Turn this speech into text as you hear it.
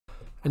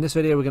In this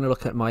video we're going to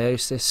look at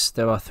meiosis.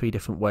 There are three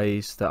different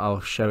ways that I'll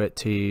show it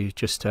to you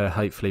just to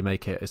hopefully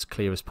make it as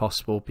clear as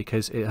possible,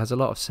 because it has a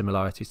lot of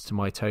similarities to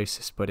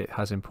mitosis, but it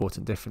has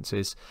important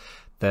differences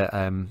that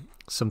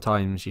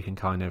sometimes you can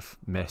kind of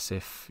miss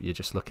if you're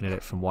just looking at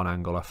it from one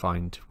angle, I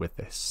find, with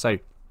this. So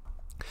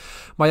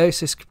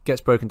meiosis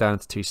gets broken down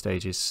into two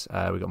stages.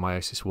 We've got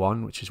Meiosis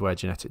I, which is where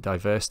genetic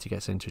diversity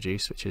gets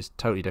introduced, which is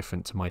totally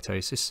different to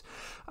mitosis,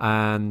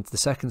 and the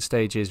second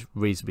stage is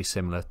reasonably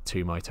similar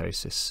to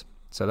mitosis.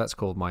 So that's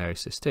called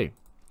Meiosis II.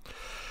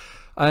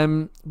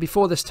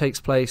 Before this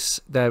takes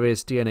place, there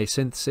is DNA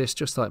synthesis,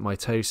 just like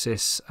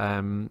mitosis.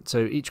 So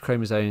each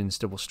chromosome is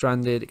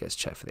double-stranded. It gets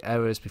checked for the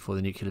errors before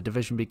the nuclear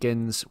division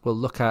begins. We'll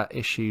look at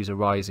issues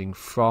arising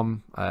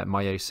from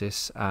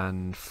meiosis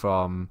and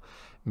from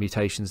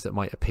mutations that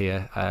might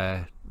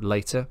appear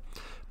later.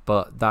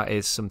 But that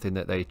is something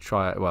that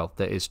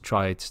that is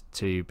tried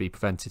to be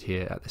prevented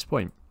here at this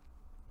point.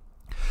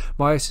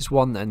 Meiosis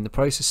I, then, the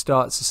process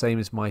starts the same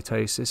as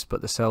mitosis,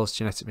 but the cell's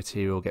genetic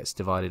material gets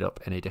divided up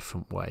in a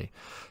different way.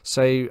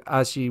 So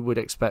as you would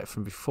expect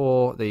from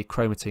before, the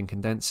chromatin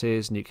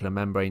condenses, nuclear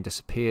membrane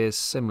disappears,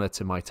 similar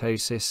to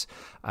mitosis,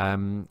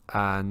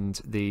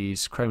 and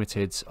these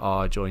chromatids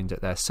are joined at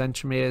their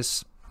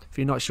centromeres. If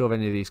you're not sure of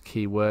any of these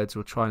key words,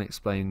 we'll try and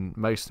explain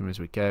most of them as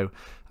we go,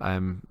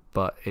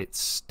 but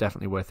it's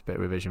definitely worth a bit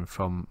of revision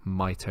from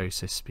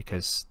mitosis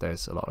because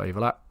there's a lot of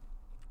overlap.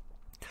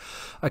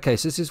 Okay,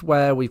 so this is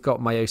where we've got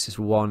Meiosis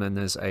I, and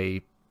there's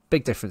a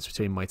big difference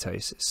between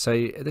mitosis.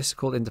 So this is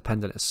called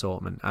independent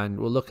assortment, and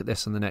we'll look at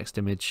this on the next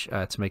image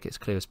to make it as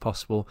clear as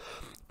possible.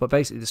 But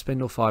basically the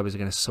spindle fibres are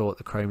going to sort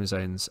the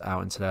chromosomes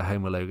out into their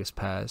homologous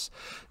pairs.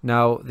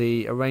 Now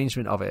the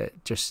arrangement of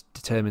it just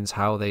determines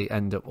how they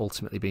end up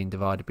ultimately being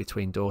divided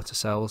between daughter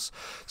cells.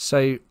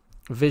 So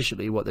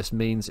visually what this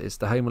means is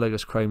the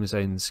homologous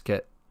chromosomes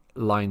get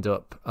lined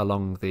up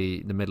along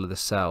the middle of the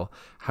cell.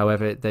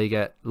 However, they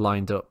get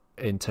lined up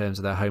in terms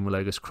of their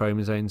homologous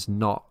chromosomes,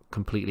 not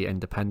completely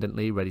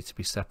independently, ready to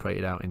be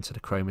separated out into the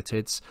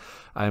chromatids.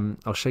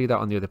 I'll show you that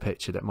on the other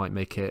picture that might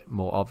make it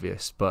more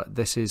obvious, but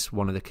this is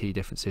one of the key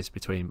differences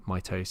between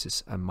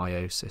mitosis and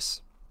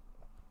meiosis.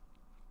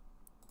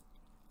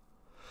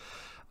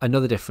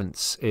 Another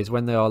difference is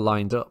when they are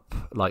lined up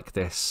like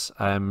this,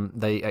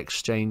 they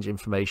exchange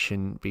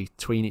information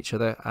between each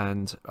other,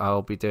 and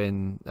I'll be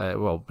doing,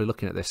 we'll be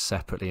looking at this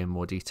separately in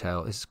more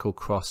detail. This is called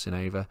crossing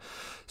over.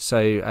 So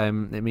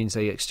it means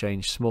they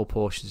exchange small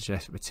portions of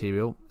genetic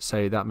material.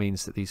 So that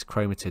means that these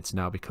chromatids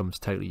now becomes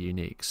totally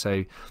unique.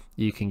 So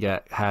you can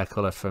get hair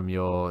color from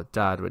your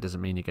dad, but it doesn't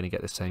mean you're going to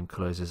get the same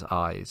colors as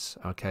eyes,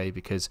 okay?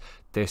 Because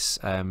this,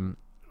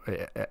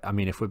 I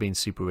mean, if we're being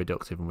super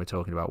reductive and we're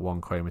talking about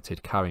one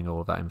chromatid carrying all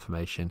of that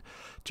information,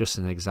 just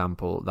an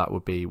example, that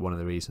would be one of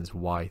the reasons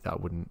why that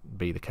wouldn't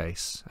be the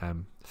case,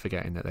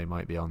 forgetting that they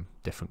might be on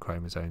different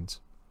chromosomes.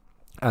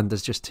 And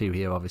there's just two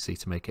here, obviously,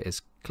 to make it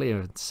as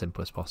clear and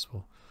simple as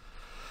possible.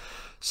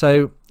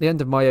 So the end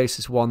of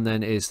Meiosis I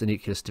then is the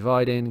nucleus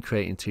dividing,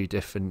 creating two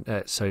different,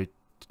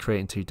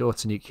 creating two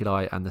daughter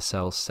nuclei, and the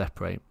cells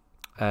separate.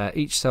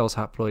 Each cell's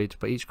haploid,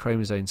 but each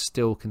chromosome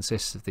still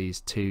consists of these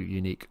two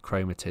unique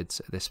chromatids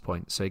at this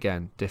point. So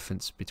again,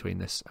 difference between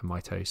this and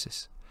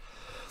mitosis.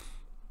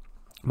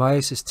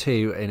 Meiosis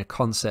II in a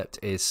concept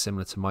is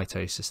similar to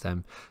mitosis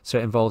then. So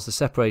it involves the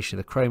separation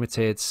of the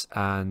chromatids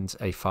and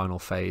a final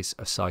phase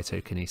of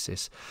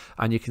cytokinesis.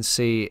 And you can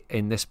see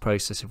in this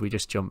process, if we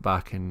just jump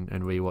back and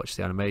rewatch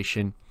the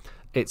animation,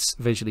 it's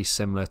visually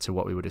similar to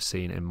what we would have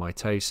seen in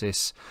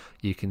mitosis.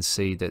 You can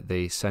see that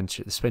the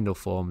spindle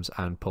forms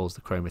and pulls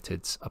the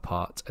chromatids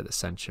apart at the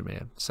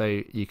centromere.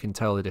 So you can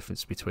tell the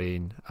difference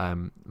between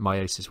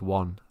Meiosis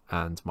I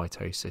and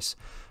mitosis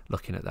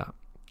looking at that.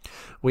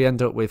 We end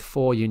up with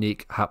four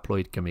unique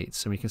haploid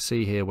gametes, and we can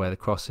see here where the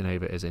crossing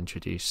over is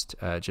introduced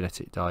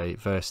genetic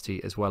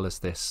diversity, as well as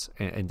this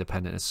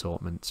independent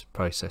assortment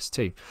process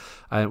too.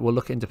 We'll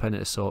look at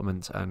independent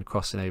assortment and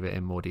crossing over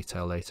in more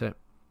detail later.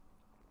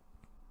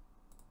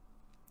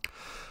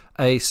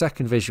 A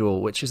second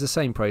visual, which is the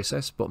same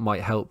process but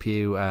might help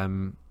you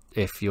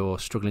if you're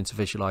struggling to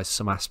visualize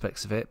some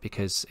aspects of it,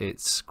 because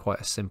it's quite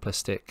a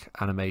simplistic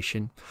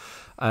animation.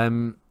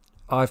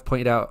 I've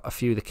pointed out a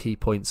few of the key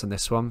points on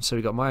this one. So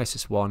we got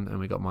Meiosis I and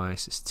we got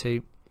Meiosis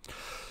II.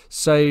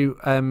 So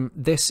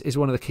this is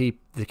one of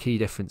the key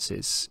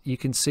differences. You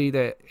can see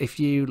that if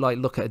you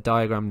look at a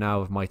diagram now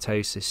of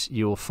mitosis,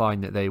 you will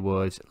find that they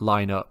would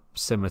line up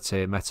similar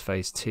to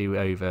metaphase II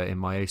over in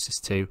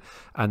Meiosis II,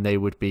 and they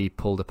would be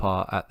pulled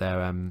apart at their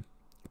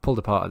the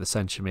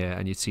centromere,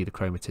 and you'd see the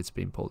chromatids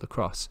being pulled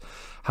across.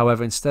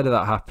 However, instead of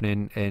that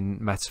happening in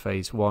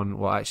metaphase I,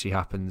 what actually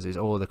happens is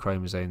all the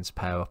chromosomes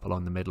pair up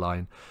along the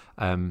midline,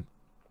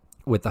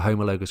 with the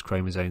homologous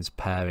chromosomes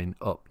pairing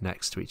up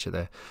next to each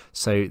other.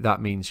 So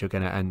that means you're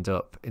going to end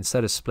up,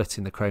 instead of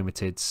splitting the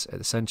chromatids at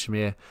the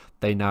centromere,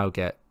 they now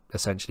get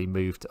essentially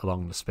moved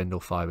along the spindle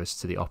fibres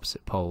to the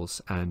opposite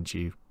poles, and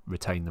you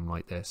retain them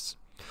like this.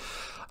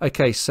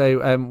 Okay,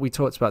 so we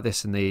talked about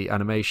this in the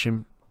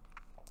animation.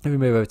 If we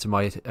move over to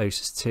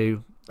Meiosis II,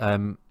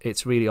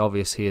 it's really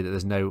obvious here that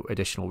there's no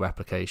additional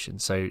replication.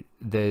 So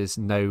there's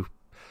no,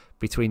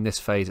 between this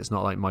phase, it's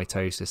not like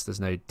mitosis, there's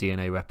no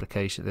DNA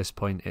replication at this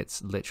point.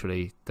 It's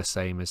literally the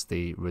same as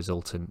the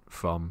resultant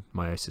from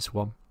Meiosis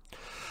I.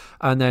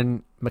 And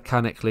then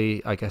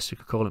mechanically, I guess you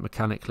could call it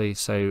mechanically,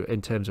 so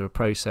in terms of a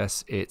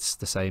process, it's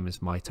the same as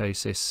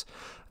mitosis.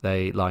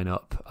 They line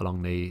up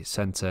along the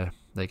center,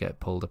 they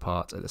get pulled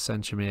apart at the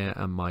centromere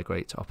and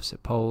migrate to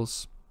opposite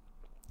poles.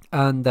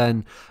 And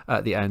then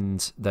at the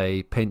end,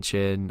 they pinch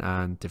in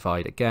and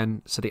divide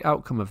again. So the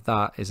outcome of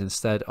that is,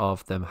 instead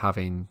of them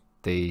having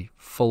the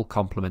full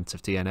complement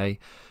of DNA,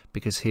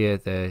 because here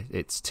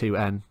it's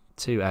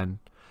 2N,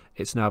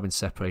 it's now been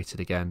separated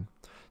again.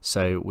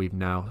 So we've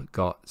now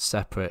got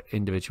separate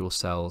individual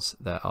cells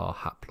that are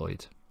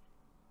haploid.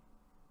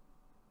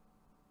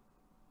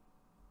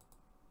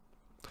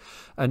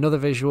 Another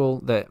visual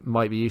that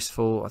might be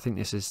useful, I think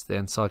this is the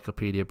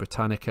Encyclopedia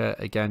Britannica,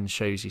 again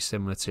shows you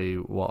similar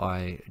to what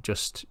I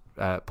just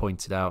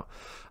pointed out.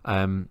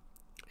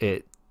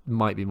 It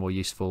might be more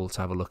useful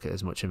to have a look at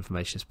as much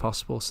information as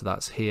possible, so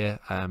that's here.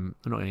 I'm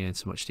not going to go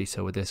into much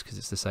detail with this because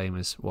it's the same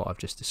as what I've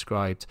just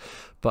described,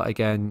 but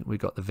again we've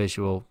got the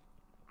visual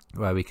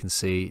where we can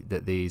see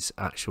that these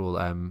actual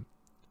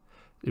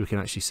we can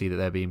actually see that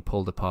they're being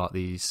pulled apart.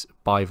 These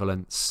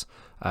bivalents,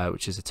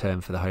 which is a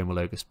term for the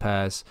homologous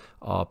pairs,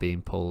 are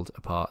being pulled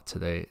apart to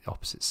the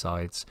opposite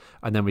sides,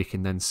 and then we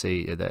can then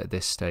see that at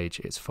this stage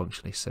it's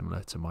functionally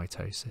similar to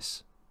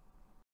mitosis.